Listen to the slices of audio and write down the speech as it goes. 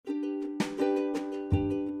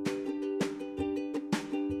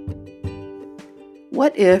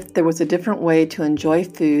What if there was a different way to enjoy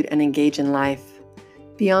food and engage in life?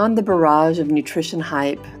 Beyond the barrage of nutrition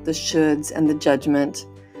hype, the shoulds, and the judgment,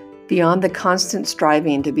 beyond the constant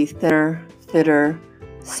striving to be thinner, fitter,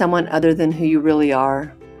 someone other than who you really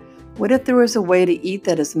are, what if there was a way to eat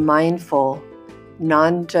that is mindful,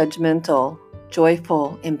 non-judgmental,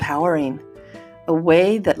 joyful, empowering, a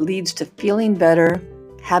way that leads to feeling better,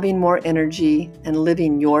 having more energy, and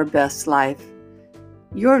living your best life?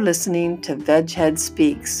 You're listening to Veghead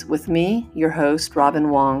Speaks with me, your host, Robin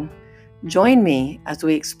Wong. Join me as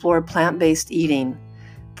we explore plant-based eating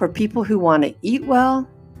for people who want to eat well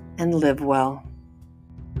and live well.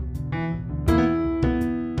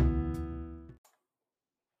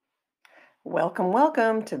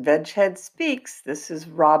 Welcome to Veghead Speaks. This is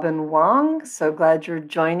Robin Wong. So glad you're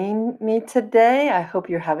joining me today. I hope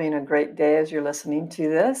you're having a great day as you're listening to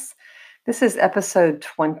this. This is episode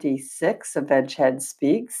 26 of Veghead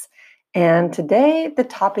Speaks. And today the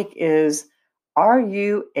topic is, are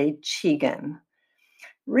you a Chegan?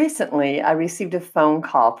 Recently, I received a phone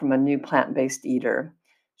call from a new plant-based eater.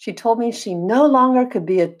 She told me she no longer could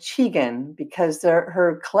be a Chegan because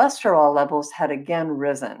her cholesterol levels had again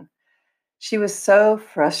risen. She was so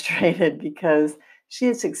frustrated because she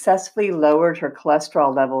had successfully lowered her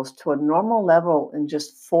cholesterol levels to a normal level in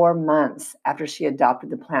just 4 months after she adopted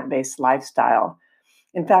the plant-based lifestyle.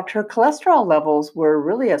 In fact, her cholesterol levels were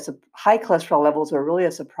really high cholesterol levels were really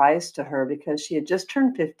a surprise to her because she had just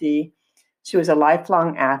turned 50. She was a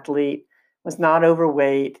lifelong athlete, was not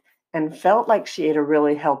overweight, and felt like she ate a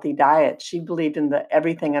really healthy diet. She believed in the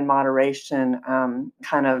everything in moderation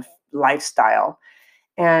kind of lifestyle.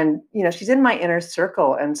 And, she's in my inner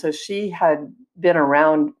circle. And so she had been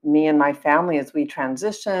around me and my family as we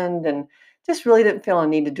transitioned and just really didn't feel a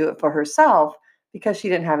need to do it for herself because she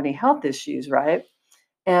didn't have any health issues, right?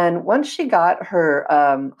 And once she got her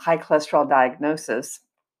high cholesterol diagnosis,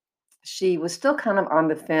 she was still kind of on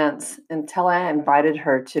the fence until I invited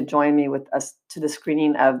her to join me with us to the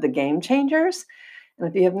screening of The Game Changers. And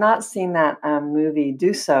if you have not seen that movie,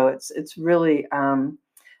 do so. It's really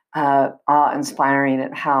awe-inspiring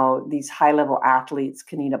at how these high-level athletes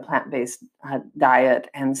can eat a plant-based diet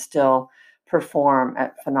and still perform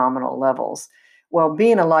at phenomenal levels. Well,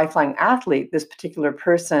 being a lifelong athlete, this particular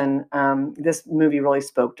person, this movie really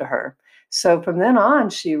spoke to her. So from then on,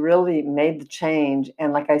 she really made the change.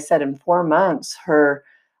 And like I said, in 4 months, her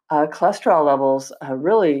cholesterol levels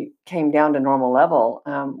really came down to normal level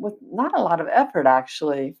with not a lot of effort,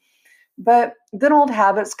 actually. But then old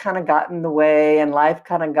habits kind of got in the way and life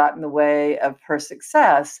kind of got in the way of her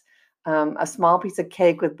success. A small piece of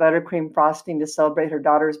cake with buttercream frosting to celebrate her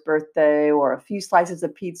daughter's birthday, or a few slices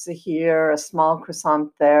of pizza here, a small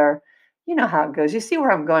croissant there. You know how it goes. You see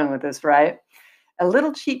where I'm going with this, right? A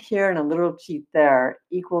little cheat here and a little cheat there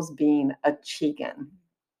equals being a Chegan.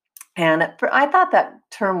 And I thought that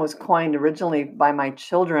term was coined originally by my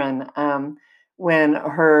children when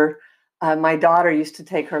my daughter used to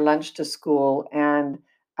take her lunch to school, and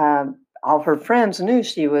all her friends knew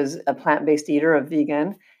she was a plant-based eater, a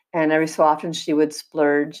vegan, and every so often she would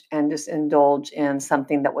splurge and just indulge in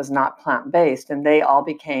something that was not plant-based, and they all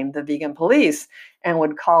became the vegan police and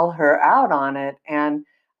would call her out on it and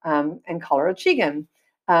call her a Chegan.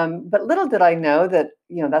 But little did I know that,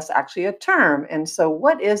 that's actually a term. And so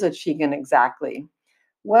what is a Chegan exactly?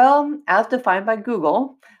 Well, as defined by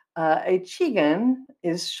Google, a Chegan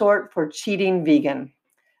is short for cheating vegan.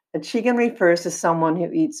 A Chegan refers to someone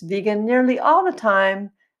who eats vegan nearly all the time,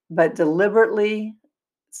 but deliberately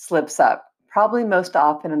slips up, probably most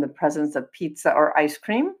often in the presence of pizza or ice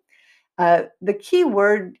cream. The key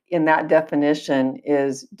word in that definition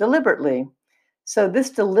is deliberately. So this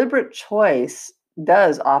deliberate choice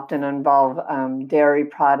does often involve dairy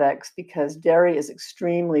products because dairy is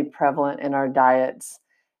extremely prevalent in our diets,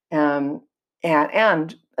 um,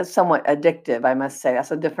 and somewhat addictive, I must say. That's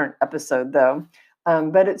a different episode, though.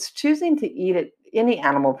 But it's choosing to eat any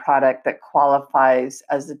animal product that qualifies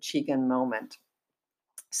as a Chegan moment.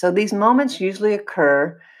 So these moments usually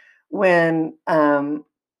occur when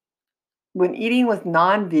eating with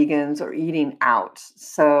non-vegans or eating out.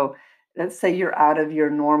 So let's say you're out of your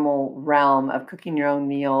normal realm of cooking your own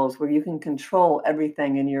meals where you can control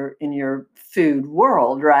everything in your food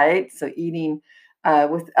world, right? So eating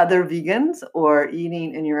with other vegans or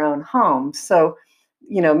eating in your own home. So,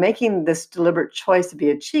 making this deliberate choice to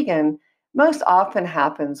be a Chegan most often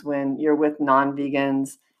happens when you're with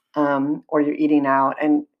non-vegans or you're eating out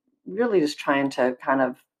and really just trying to kind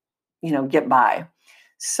of, get by.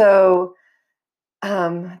 So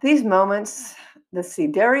these moments, let's see,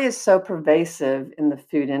 dairy is so pervasive in the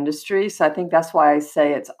food industry. So I think that's why I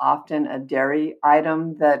say it's often a dairy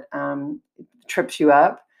item that trips you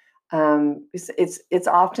up. It's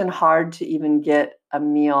often hard to even get a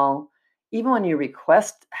meal, even when you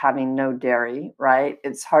request having no dairy, right?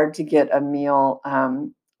 It's hard to get a meal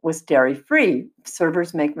with dairy free.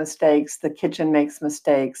 Servers make mistakes, the kitchen makes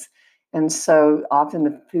mistakes, and so often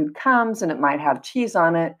the food comes and it might have cheese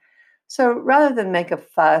on it. So rather than make a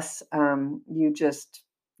fuss, you just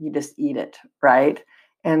eat it, right?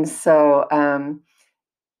 And so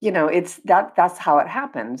it's that's how it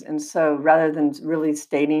happens. And so rather than really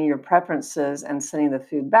stating your preferences and sending the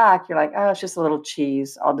food back, you're like, oh, it's just a little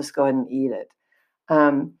cheese. I'll just go ahead and eat it.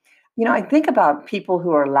 Um, I think about people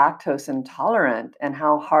who are lactose intolerant and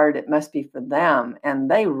how hard it must be for them. And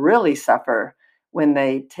they really suffer when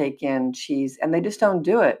they take in cheese and they just don't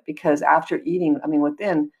do it because after eating, I mean,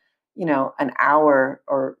 within, an hour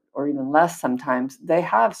or even less sometimes, they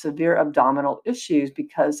have severe abdominal issues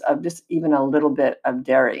because of just even a little bit of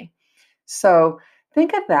dairy. So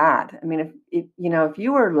think of that. I mean, if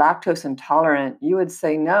you were lactose intolerant, you would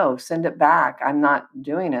say, no, send it back. I'm not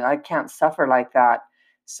doing it. I can't suffer like that.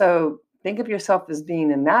 So think of yourself as being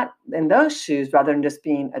in those shoes rather than just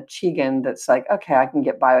being a Chigan that's like, okay, I can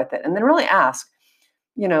get by with it. And then really ask,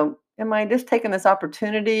 am I just taking this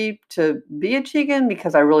opportunity to be a Chigan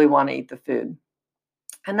because I really want to eat the food?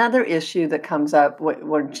 Another issue that comes up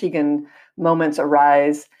when Chigan moments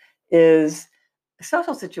arise is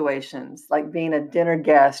social situations like being a dinner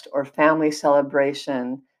guest or family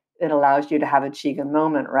celebration. It allows you to have a Chigan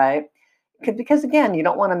moment, right? Because again, you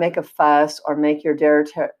don't want to make a fuss or make your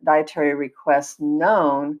dietary requests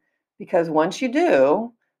known, because once you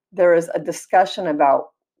do, there is a discussion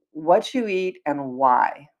about what you eat and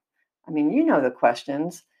why. I mean, you know the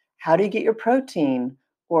questions. How do you get your protein?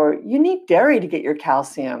 Or you need dairy to get your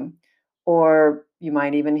calcium. Or you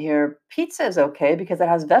might even hear pizza is okay because it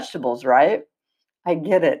has vegetables, right? I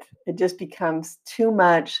get it. It just becomes too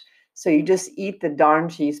much. So you just eat the darn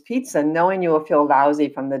cheese pizza knowing you will feel lousy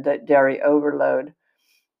from the dairy overload.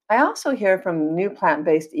 I also hear from new plant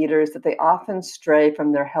based eaters that they often stray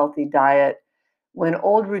from their healthy diet when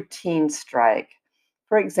old routines strike.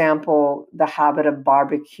 For example, the habit of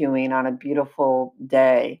barbecuing on a beautiful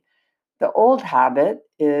day. The old habit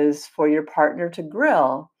is for your partner to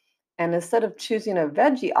grill. And instead of choosing a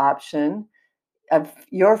veggie option, of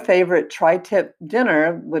your favorite tri-tip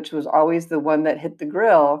dinner, which was always the one that hit the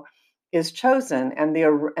grill, is chosen, and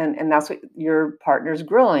that's what your partner's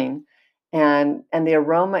grilling, and the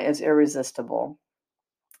aroma is irresistible,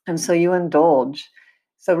 and so you indulge.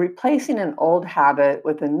 So replacing an old habit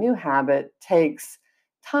with a new habit takes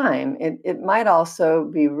time. It might also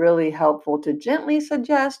be really helpful to gently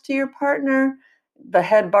suggest to your partner, the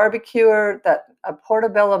head barbecuer, that a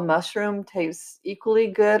portobello mushroom tastes equally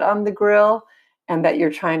good on the grill and that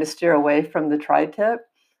you're trying to steer away from the tri-tip.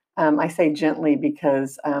 I say gently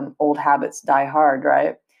because old habits die hard,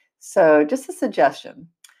 right? So just a suggestion.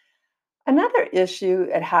 Another issue,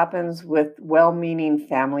 it happens with well-meaning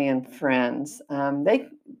family and friends.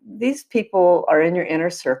 These people are in your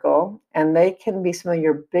inner circle, and they can be some of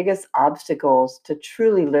your biggest obstacles to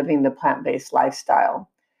truly living the plant-based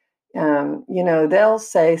lifestyle. They'll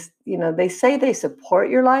say, they say they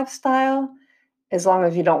support your lifestyle as long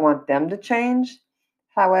as you don't want them to change.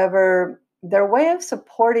 However, their way of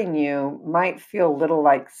supporting you might feel a little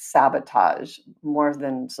like sabotage more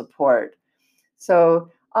than support. So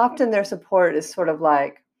often their support is sort of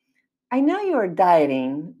like, I know you are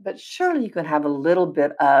dieting, but surely you can have a little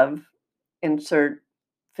bit of insert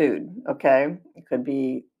food. Okay. It could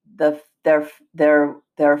be their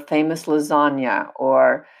famous lasagna,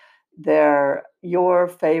 or your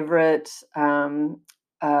favorite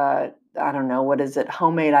I don't know, what is it,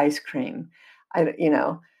 homemade ice cream. I you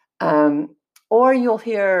know or you'll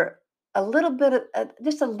hear a little bit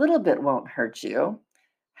just a little bit won't hurt you.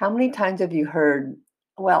 How many times have you heard,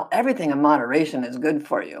 well, everything in moderation is good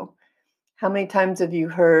for you? How many times have you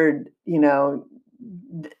heard, my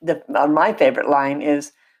favorite line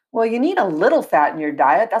is, well, you need a little fat in your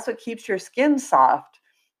diet. That's what keeps your skin soft.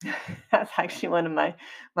 That's actually one of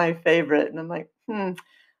my favorite. And I'm like, I'm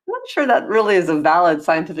not sure that really is a valid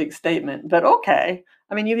scientific statement, but okay.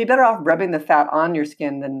 I mean, you'd be better off rubbing the fat on your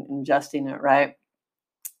skin than ingesting it, right?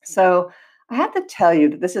 So I have to tell you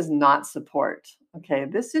that this is not support. Okay.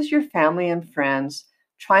 This is your family and friends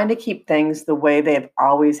trying to keep things the way they've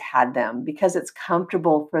always had them because it's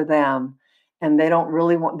comfortable for them, and they don't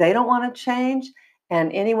want to change.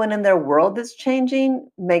 And anyone in their world that's changing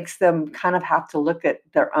makes them kind of have to look at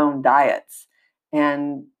their own diets.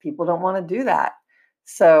 And people don't want to do that.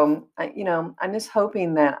 So, I'm just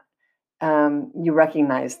hoping that you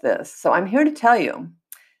recognize this. So I'm here to tell you,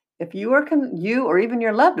 if you or even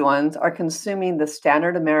your loved ones are consuming the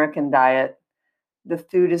standard American diet, the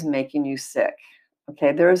food is making you sick.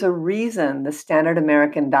 Okay, there is a reason the standard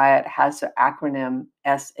American diet has the acronym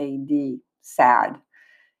SAD, SAD.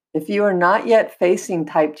 If you are not yet facing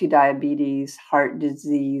type 2 diabetes, heart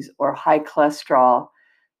disease, or high cholesterol,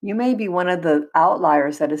 you may be one of the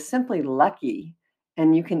outliers that is simply lucky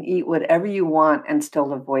and you can eat whatever you want and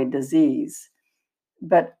still avoid disease.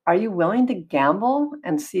 But are you willing to gamble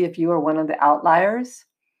and see if you are one of the outliers?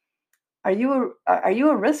 Are you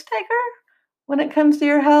a risk taker when it comes to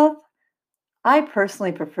your health? I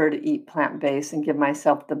personally prefer to eat plant-based and give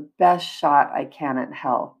myself the best shot I can at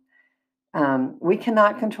health. We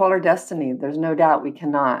cannot control our destiny. There's no doubt we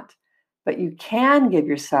cannot. But you can give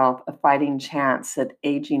yourself a fighting chance at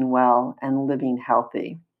aging well and living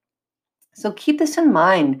healthy. So keep this in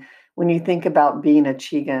mind when you think about being a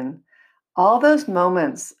Chigan. All those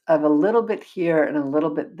moments of a little bit here and a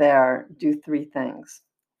little bit there do three things.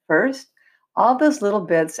 First, all those little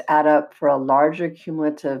bits add up for a larger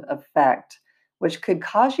cumulative effect, which could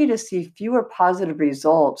cause you to see fewer positive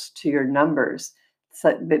results to your numbers,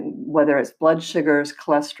 whether it's blood sugars,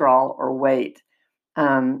 cholesterol, or weight.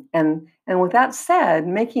 And with that said,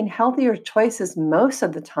 making healthier choices most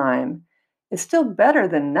of the time is still better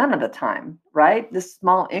than none of the time, right? The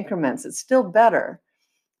small increments, it's still better.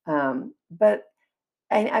 But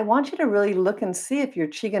I want you to really look and see if your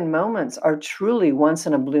Chigan moments are truly once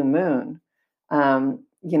in a blue moon.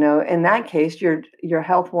 In that case, your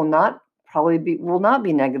health will not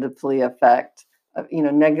be negatively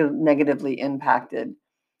impacted.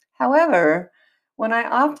 However, when I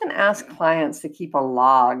often ask clients to keep a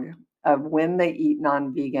log of when they eat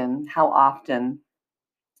non-vegan, how often,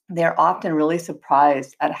 they're often really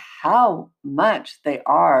surprised at how much they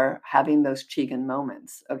are having those Chigan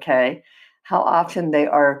moments, okay? How often they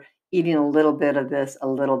are eating a little bit of this, a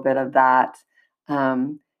little bit of that,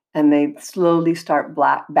 um, and they slowly start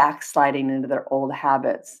backsliding into their old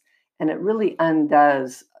habits. And it really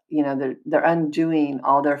undoes, they're undoing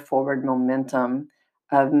all their forward momentum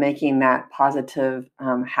of making that positive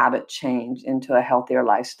habit change into a healthier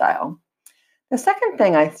lifestyle. The second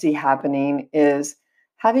thing I see happening is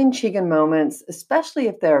having Chigan moments, especially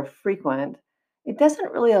if they're frequent, it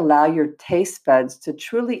doesn't really allow your taste buds to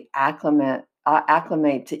truly acclimate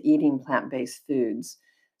to eating plant-based foods.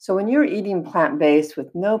 So when you're eating plant-based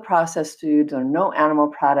with no processed foods or no animal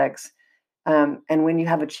products, and when you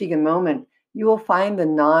have a Chigan moment, you will find the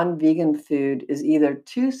non-vegan food is either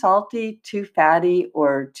too salty, too fatty,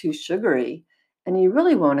 or too sugary, and you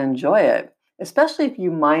really won't enjoy it, especially if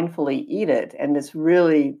you mindfully eat it and just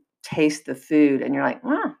really taste the food and you're like,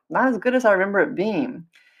 not as good as I remember it being.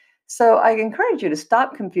 So I encourage you to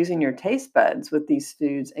stop confusing your taste buds with these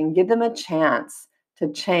foods and give them a chance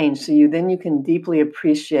to change so you can deeply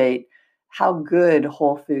appreciate how good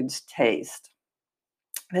whole foods taste.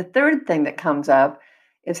 The third thing that comes up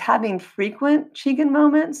is having frequent Chigan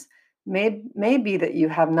moments may be that you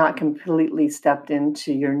have not completely stepped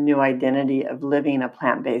into your new identity of living a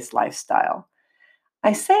plant-based lifestyle.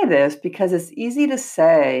 I say this because it's easy to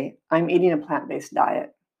say, I'm eating a plant-based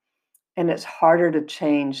diet, and it's harder to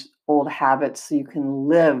change old habits so you can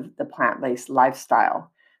live the plant-based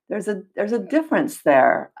lifestyle. There's a difference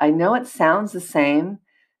there. I know it sounds the same,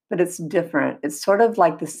 but it's different. It's sort of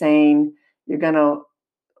like the saying, you're going to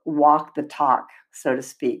walk the talk, so to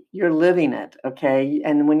speak. You're living it, okay?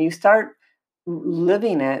 And when you start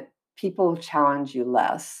living it, people challenge you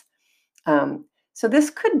less. So this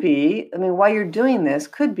could be, why you're doing this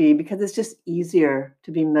could be because it's just easier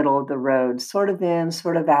to be middle of the road, sort of in,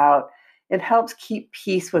 sort of out. It helps keep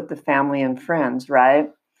peace with the family and friends, right?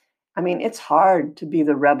 It's hard to be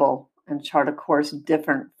the rebel and chart a course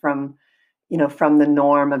different from the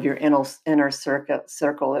norm of your inner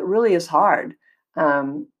circle. It really is hard.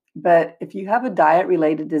 But if you have a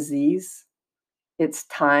diet-related disease, it's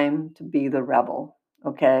time to be the rebel,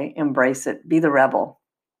 okay? Embrace it. Be the rebel.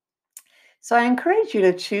 So I encourage you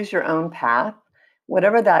to choose your own path,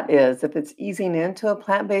 whatever that is. If it's easing into a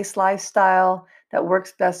plant-based lifestyle that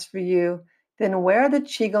works best for you, then wear the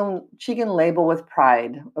Chigan label with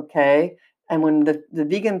pride, okay? And when the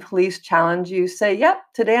vegan police challenge you, say, yep,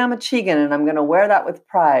 today I'm a Chigan and I'm going to wear that with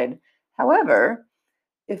pride. However,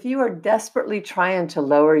 if you are desperately trying to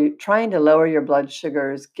lower your blood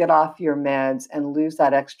sugars, get off your meds, and lose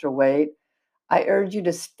that extra weight, I urge you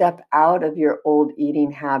to step out of your old eating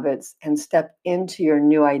habits and step into your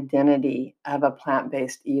new identity of a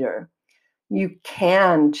plant-based eater. You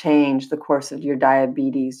can change the course of your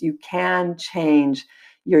diabetes. You can change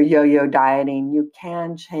your yo-yo dieting. You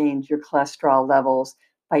can change your cholesterol levels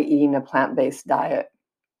by eating a plant-based diet.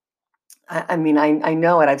 I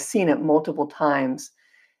know it. I've seen it multiple times.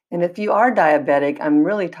 And if you are diabetic, I'm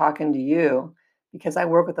really talking to you because I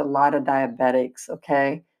work with a lot of diabetics,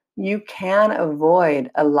 okay? You can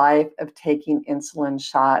avoid a life of taking insulin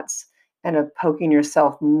shots and of poking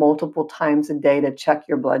yourself multiple times a day to check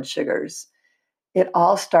your blood sugars. It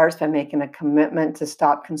all starts by making a commitment to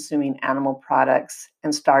stop consuming animal products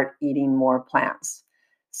and start eating more plants.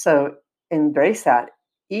 So embrace that.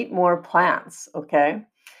 Eat more plants, okay?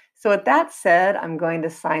 So with that said, I'm going to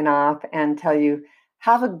sign off and tell you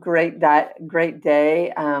have a great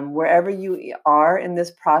day wherever you are in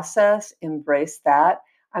this process. Embrace that.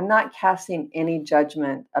 I'm not casting any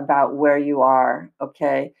judgment about where you are,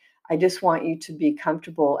 okay? I just want you to be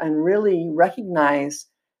comfortable and really recognize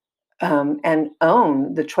and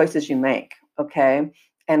own the choices you make, okay,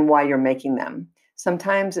 and why you're making them.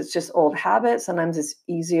 Sometimes it's just old habits. Sometimes it's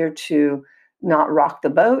easier to not rock the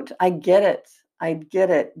boat. I get it. I get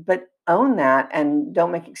it. But own that and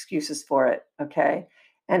don't make excuses for it, okay?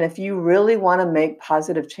 And if you really want to make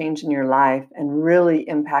positive change in your life and really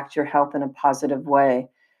impact your health in a positive way,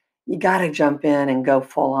 you got to jump in and go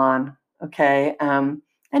full on, okay?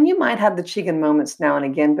 And you might have the chicken moments now and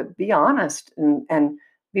again, but be honest and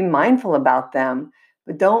be mindful about them.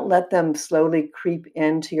 But don't let them slowly creep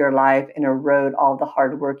into your life and erode all the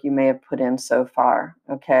hard work you may have put in so far,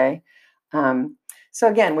 okay? Um, so,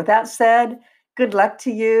 again, with that said, good luck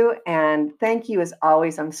to you. And thank you as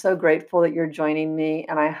always. I'm so grateful that you're joining me.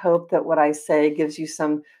 And I hope that what I say gives you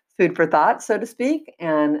some food for thought, so to speak,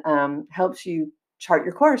 and helps you chart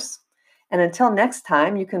your course. And until next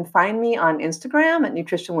time, you can find me on Instagram at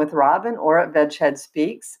Nutrition with Robin or at VegShed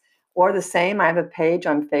Speaks, or the same. I have a page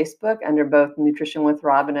on Facebook under both Nutrition with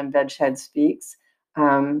Robin and VegShed Speaks.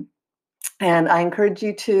 And I encourage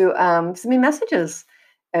you to send me messages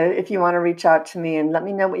if you want to reach out to me and let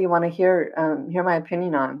me know what you want to hear my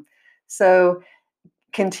opinion on. So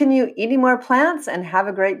continue eating more plants and have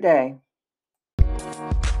a great day.